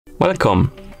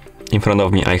Welcome! In front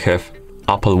of me I have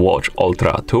Apple Watch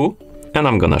Ultra 2 and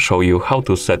I'm gonna show you how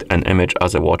to set an image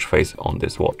as a watch face on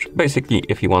this watch. Basically,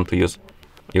 if you want to use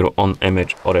your own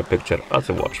image or a picture as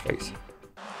a watch face.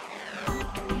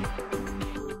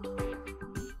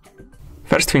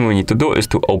 First thing we need to do is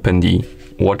to open the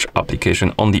watch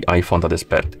application on the iPhone that is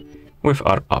paired with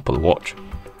our Apple Watch.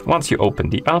 Once you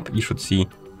open the app, you should see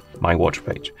my watch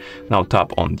page. Now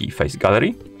tap on the face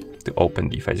gallery to open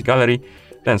the face gallery,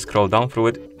 then scroll down through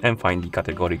it and find the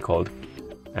category called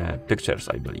pictures,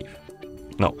 I believe.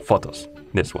 No, photos,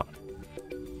 this one.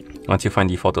 Once you find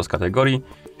the photos category,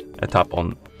 tap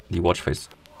on the watch face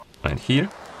right here.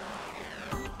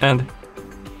 And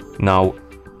now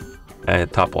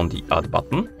tap on the add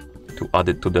button to add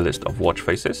it to the list of watch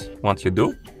faces. Once you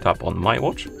do, tap on my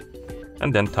watch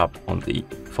and then tap on the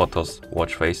photos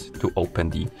watch face to open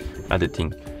the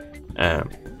editing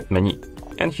menu.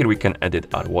 And here we can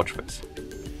edit our watch face.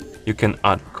 You can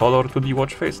add color to the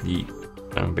watch face,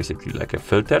 basically like a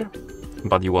filter,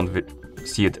 but you won't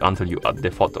see it until you add the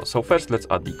photo. So first let's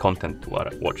add the content to our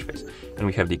watch face. And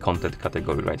we have the content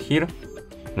category right here.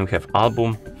 And we have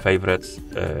album, favorites,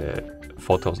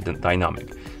 photos, then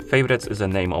dynamic. Favorites is the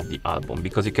name of the album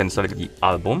because you can select the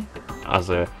album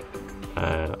as a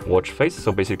watch face.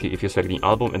 So basically if you select the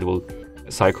album, it will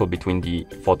cycle between the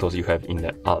photos you have in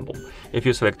the album. If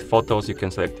you select photos, you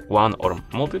can select one or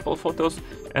multiple photos.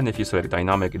 And if you select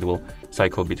dynamic, it will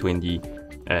cycle between the,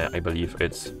 I believe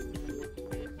it's,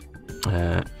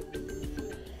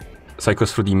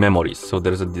 cycles through the memories. So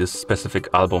there's this specific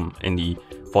album in the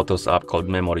Photos app called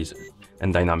Memories,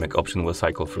 and dynamic option will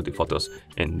cycle through the photos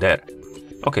in there.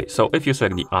 Okay, so if you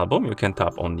select the album, you can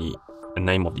tap on the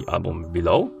name of the album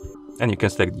below, and you can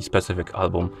select the specific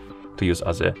album to use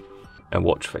as a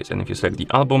watch face. And if you select the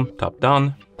album, tap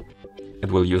down,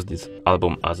 it will use this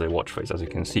album as a watch face, as you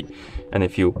can see. And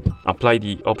if you apply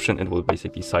the option, it will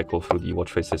basically cycle through the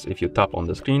watch faces if you tap on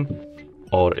the screen,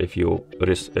 or if you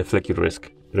flick your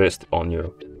wrist on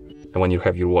your, when you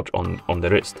have your watch on the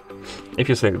wrist. If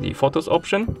you select the photos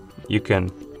option, you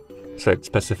can select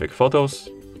specific photos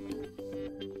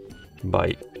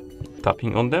by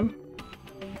tapping on them.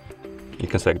 You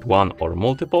can select one or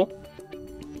multiple,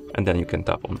 and then you can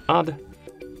tap on add.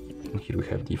 And here we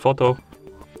have the photo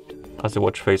as a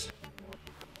watch face.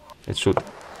 It should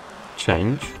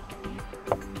change.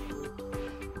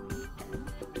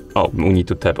 Oh, we need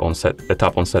to tap on set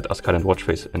as current watch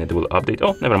face and it will update.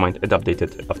 Oh, never mind, it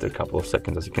updated after a couple of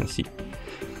seconds, as you can see.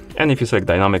 And if you select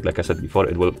dynamic, like I said before,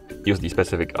 it will use the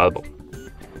specific album.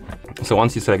 So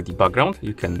once you select the background,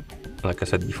 you can, like I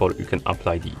said before, you can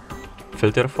apply the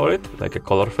filter for it, like a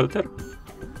color filter.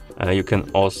 You can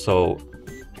also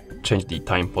change the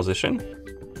time position,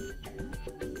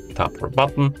 tap or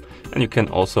button, and you can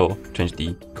also change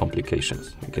the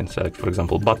complications. You can select, for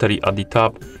example, battery at the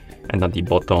top, and at the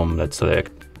bottom, let's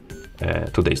select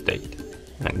today's date,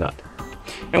 like that.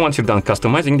 And once you're done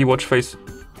customizing the watch face,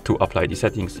 to apply the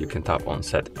settings, you can tap on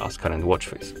set as current watch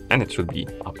face, and it should be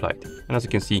applied. And as you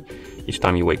can see, each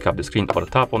time you wake up the screen or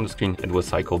tap on the screen, it will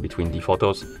cycle between the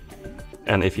photos.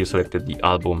 And if you selected the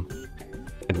album,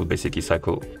 it will basically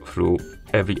cycle through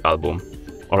every album,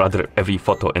 or rather every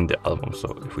photo in the album.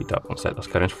 So if we tap on set as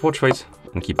current watch face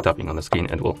and keep tapping on the screen,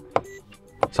 it will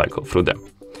cycle through them.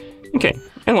 Okay,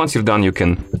 and once you're done, you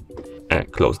can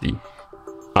close the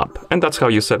app. And that's how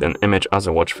you set an image as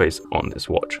a watch face on this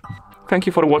watch. Thank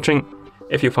you for watching.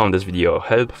 If you found this video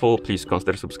helpful, please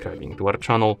consider subscribing to our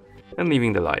channel and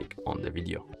leaving the like on the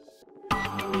video.